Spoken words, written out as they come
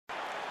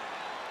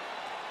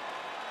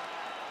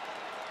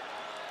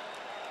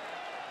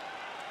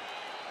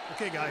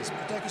Okay, guys,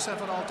 protect yourself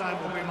at all time,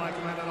 obey my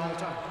command at all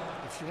time.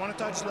 If you want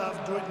to touch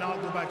left, do it now,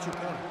 go back to your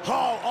corner.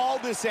 Oh, all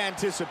this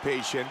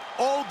anticipation,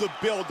 all the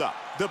build-up,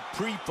 the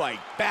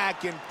pre-fight,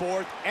 back and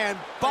forth, and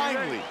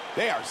finally,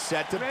 they are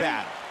set to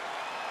battle.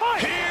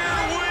 Here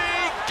we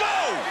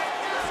go!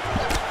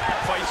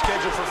 Fight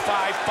scheduled for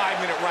 5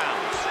 5-minute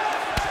rounds.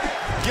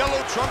 Yellow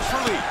trunks for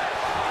Lee.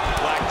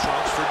 Black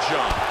trunks for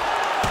Jung.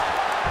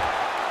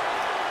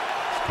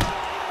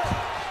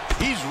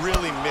 He's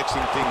really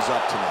mixing things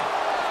up tonight.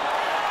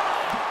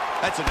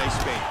 That's a nice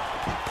feint.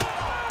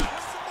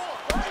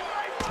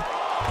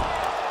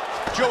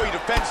 Joey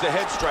defends the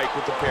head strike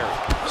with the parry.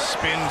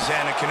 Spins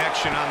and a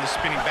connection on the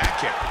spinning back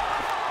kick.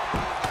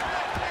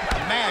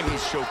 Man,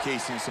 he's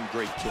showcasing some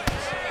great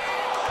kicks.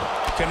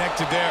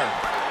 Connected there.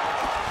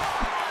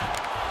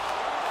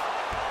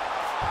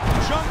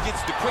 Jung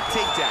gets the quick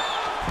takedown.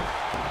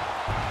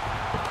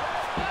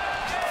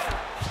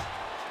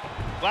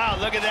 Wow,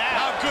 look at that.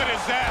 How good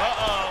is that?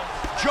 Uh-oh.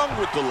 Jung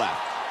with the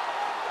left.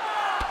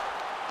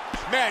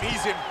 Man,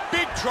 he's in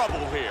big trouble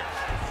here.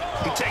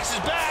 He takes his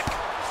back.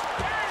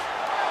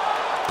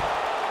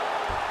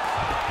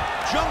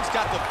 Jung's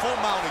got the full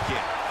mount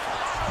again.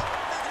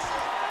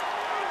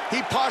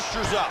 He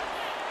postures up.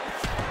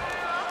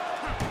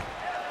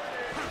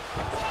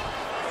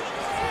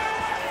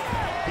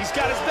 He's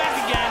got his back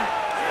again.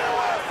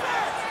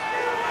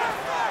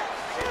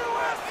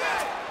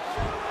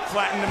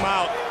 Flattened him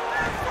out.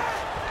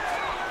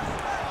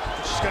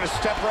 Just gonna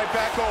step right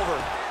back over.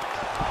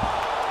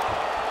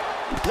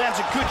 Lands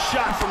a good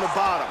shot from the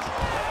bottom.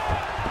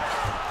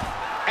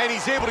 And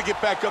he's able to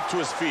get back up to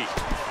his feet.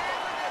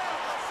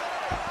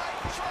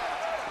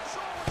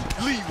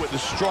 Lee with a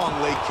strong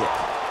leg kick.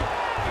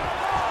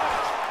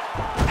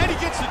 And he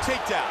gets the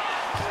takedown.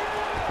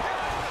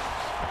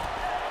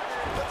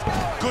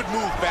 Good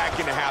move back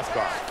into half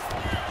guard.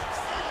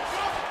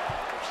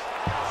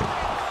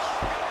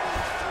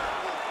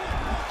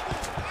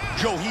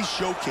 Joe, he's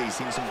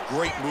showcasing some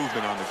great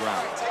movement on the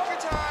ground. Take your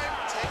time,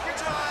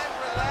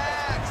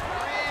 relax,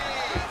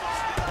 breathe.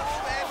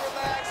 Move and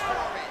relax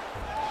for me.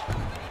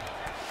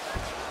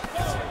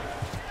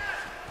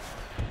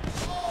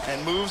 And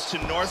moves to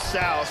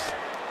north-south.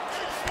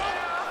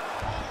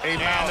 A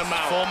mount,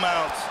 full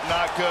mount,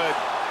 not good.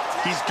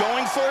 He's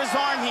going for his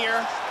arm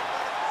here.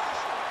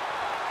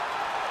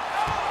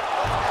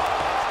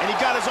 And he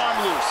got his arm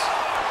loose.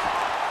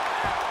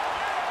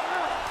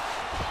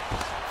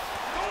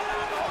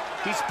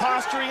 He's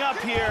posturing up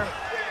here.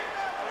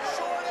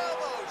 Short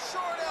elbows,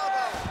 short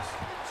elbows.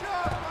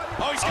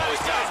 Oh, he's got his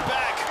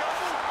back.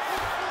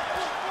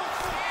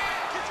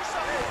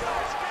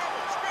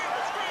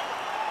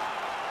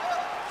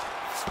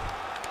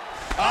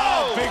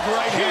 Oh, big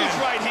right hand. Huge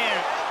right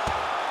hand.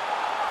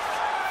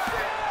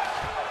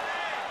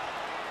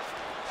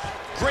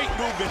 Great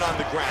movement on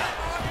the ground.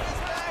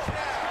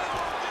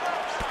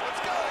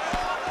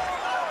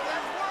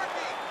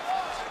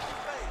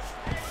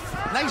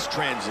 Nice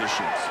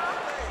transitions.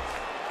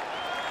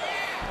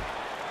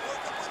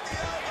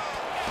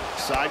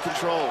 Side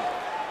control.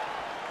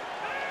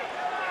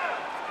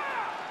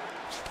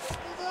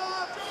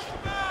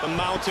 The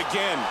mount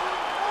again.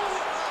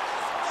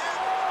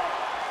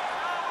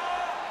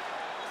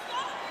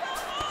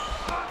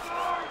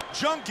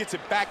 Jung gets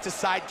it back to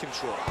side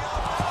control.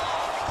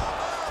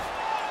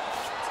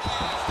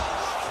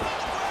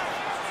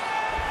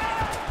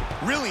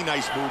 Really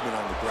nice movement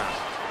on the ground.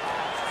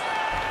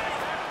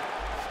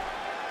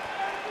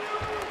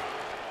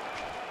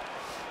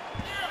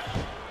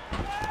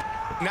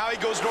 Now he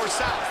goes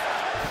north-south.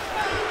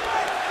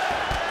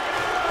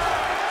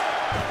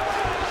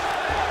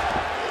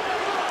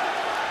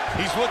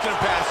 He's looking to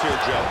pass here,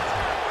 Joe.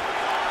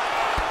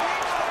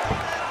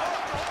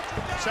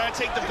 Trying to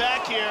take the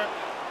back here.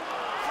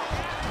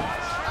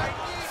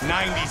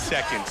 90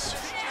 seconds.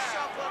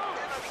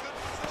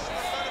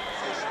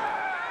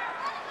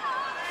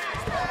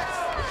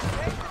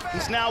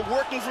 He's now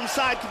working from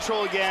side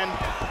control again.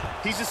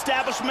 He's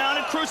established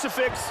mounted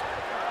crucifix.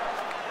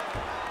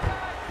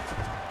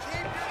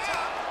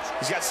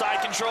 He's got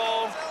side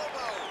control.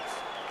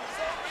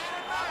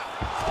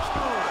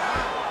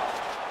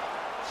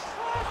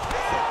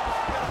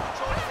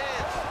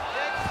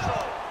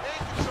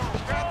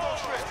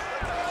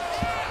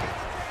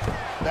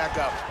 Back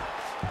up.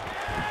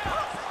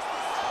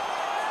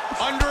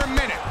 Under a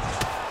minute.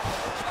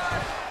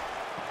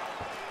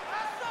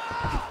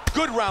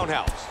 Good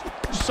roundhouse.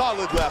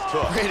 Solid left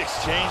hook. Great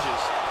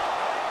exchanges.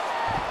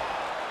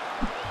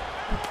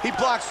 He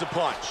blocks the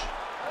punch.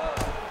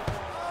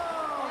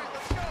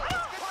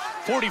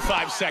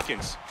 45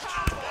 seconds.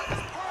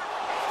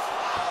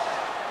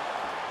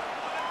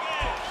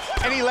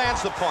 And he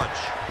lands the punch.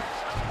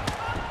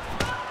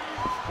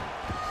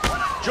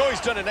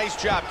 Joey's done a nice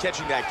job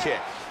catching that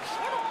kick.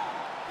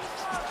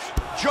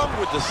 Jung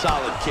with the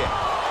solid kick.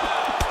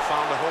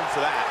 Found a home for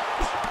that.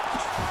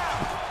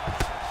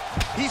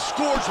 He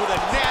scores with a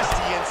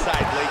nasty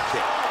inside leg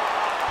kick.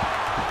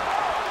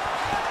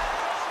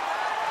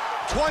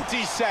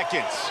 20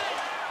 seconds.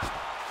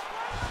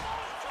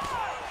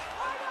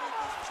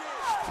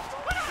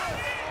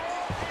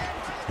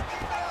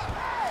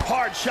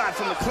 Hard shot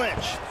from the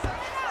clinch.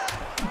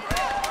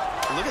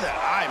 Look at that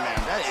eye,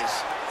 man. That is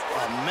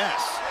a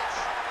mess.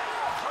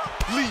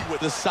 Lead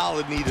with a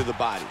solid knee to the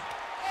body.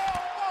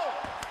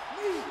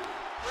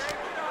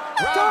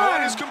 Round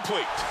one is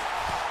complete.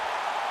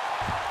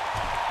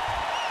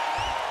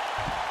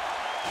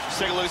 Let's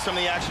take a look at some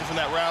of the action from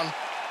that round.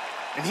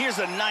 And here's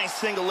a nice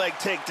single leg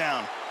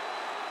takedown.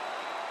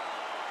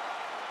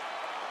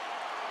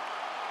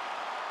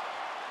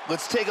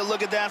 Let's take a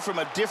look at that from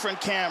a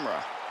different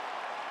camera.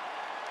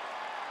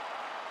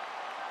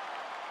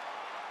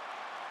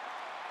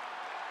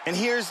 And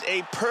here's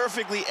a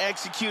perfectly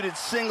executed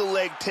single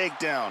leg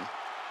takedown.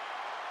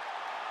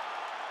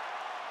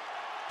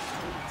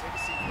 Take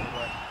a seat,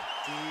 everybody.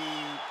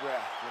 Deep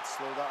breath. Let's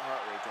slow that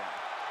heart rate down.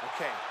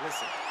 Okay,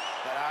 listen.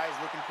 That eye is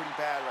looking pretty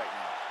bad right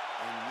now.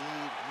 I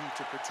need you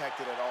to protect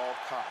it at all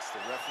costs.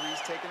 The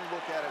referee's taking a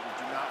look at it.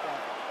 We do not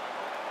want it.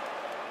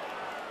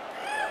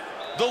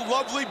 The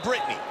lovely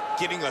Brittany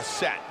getting us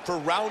set for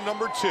round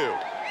number 2.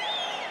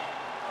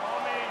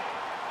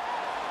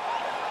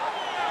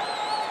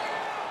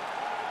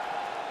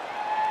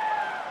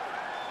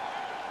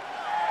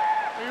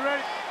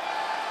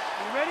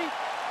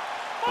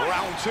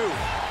 Round 2. In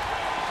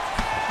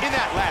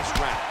that last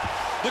round,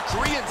 the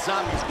Korean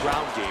Zombie's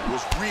ground game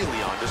was really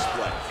on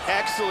display.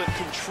 Excellent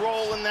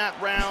control in that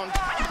round,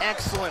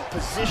 excellent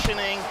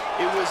positioning.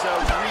 It was a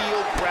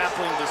real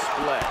grappling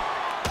display.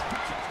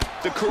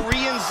 The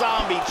Korean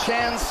Zombie,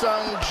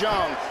 Sung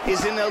Jung,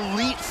 is an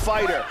elite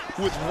fighter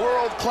with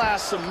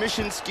world-class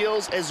submission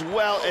skills as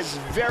well as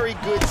very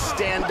good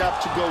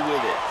stand-up to go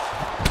with it.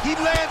 He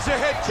lands a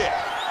head kick.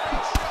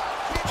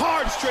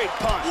 Hard straight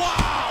punch. Wow!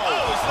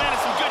 Oh, he's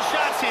landed some good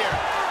shots here.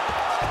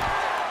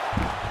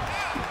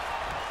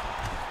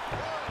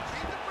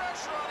 Keep the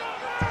pressure on him.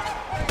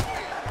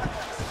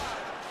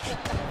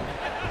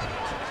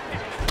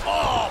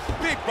 Oh,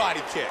 big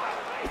body kick.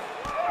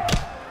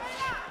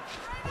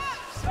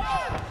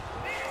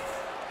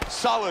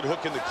 Solid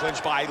hook in the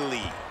clinch by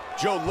Lee.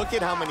 Joe, look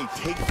at how many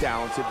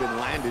takedowns have been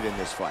landed in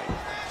this fight.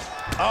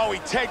 Oh, he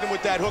tagged him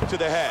with that hook to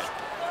the head.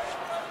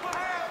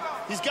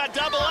 He's got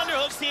double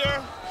underhooks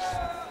here.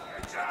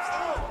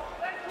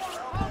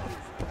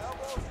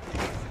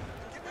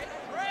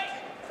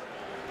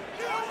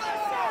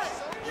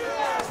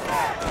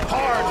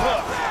 Hard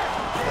hook.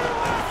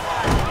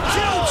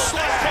 Huge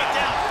slap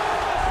takedown.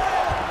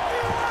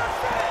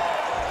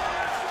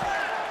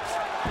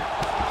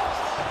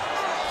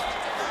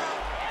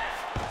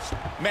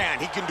 Man,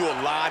 he can do a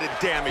lot of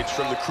damage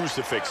from the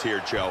crucifix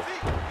here, Joe.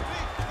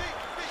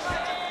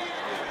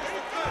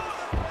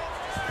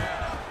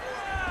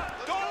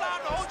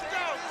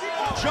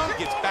 Jung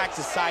gets back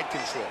to side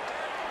control.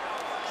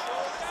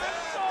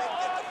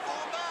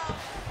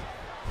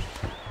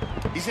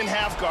 He's in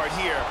half guard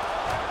here.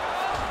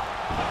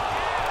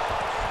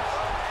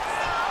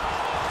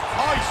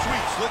 Oh, he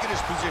sweeps. Look at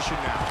his position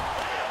now.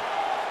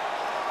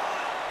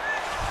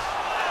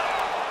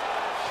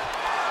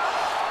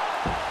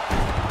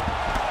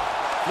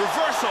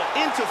 Reversal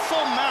into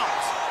full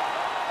mount.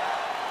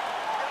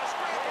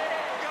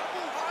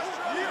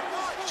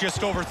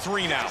 Just over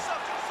 3 now.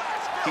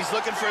 He's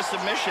looking for a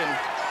submission.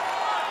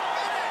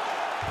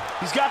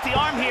 He's got the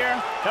arm here.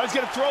 Now he's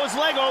going to throw his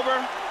leg over.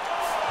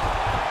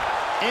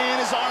 And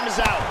his arm is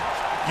out.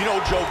 You know,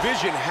 Joe,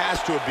 vision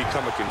has to have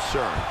become a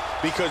concern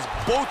because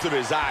both of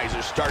his eyes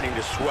are starting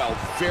to swell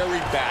very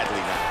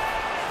badly now.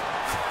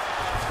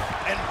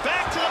 And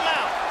back to the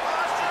mount.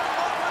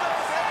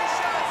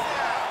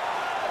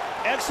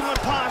 Excellent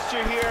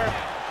posture here.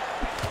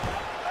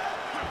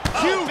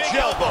 Huge big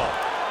elbow.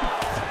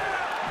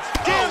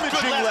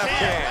 Damaging good left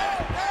hand.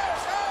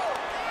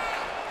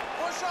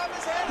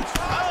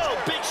 Oh,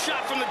 big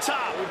shot from the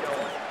top.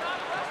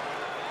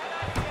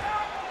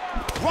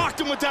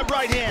 Rocked him with that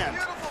right hand.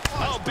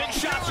 Oh, big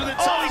shots from the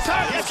top. Oh,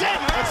 that's it.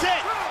 That's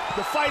it.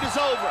 The fight is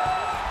over.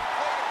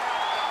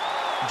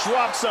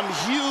 Dropped some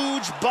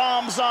huge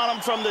bombs on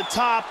him from the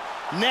top.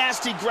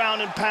 Nasty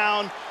ground and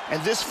pound.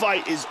 And this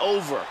fight is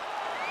over.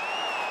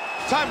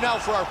 Time now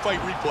for our fight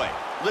replay.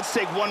 Let's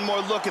take one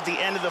more look at the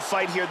end of the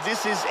fight here.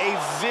 This is a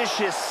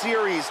vicious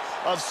series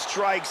of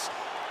strikes,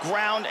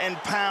 ground and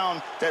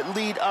pound, that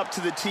lead up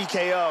to the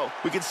TKO.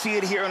 We can see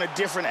it here on a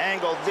different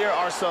angle. There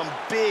are some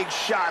big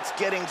shots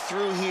getting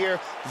through here.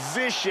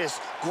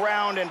 Vicious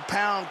ground and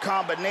pound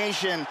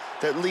combination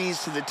that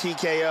leads to the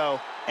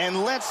TKO.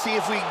 And let's see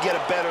if we can get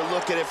a better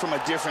look at it from a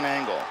different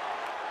angle.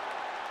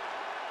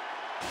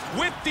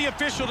 With the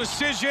official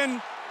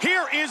decision,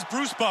 here is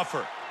Bruce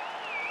Buffer.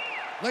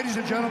 Ladies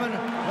and gentlemen,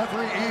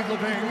 referee Yves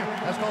Leving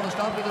has called a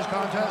stop to this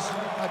contest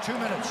at 2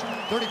 minutes,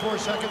 34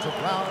 seconds of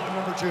round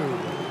number 2.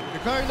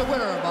 Declaring the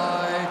winner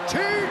by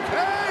TKO,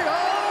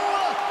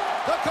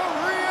 the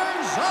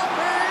Korean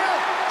Zombie,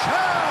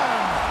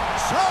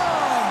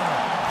 Sung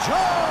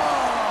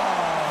Jung.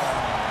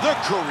 The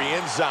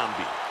Korean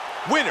Zombie,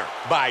 winner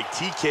by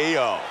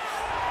TKO.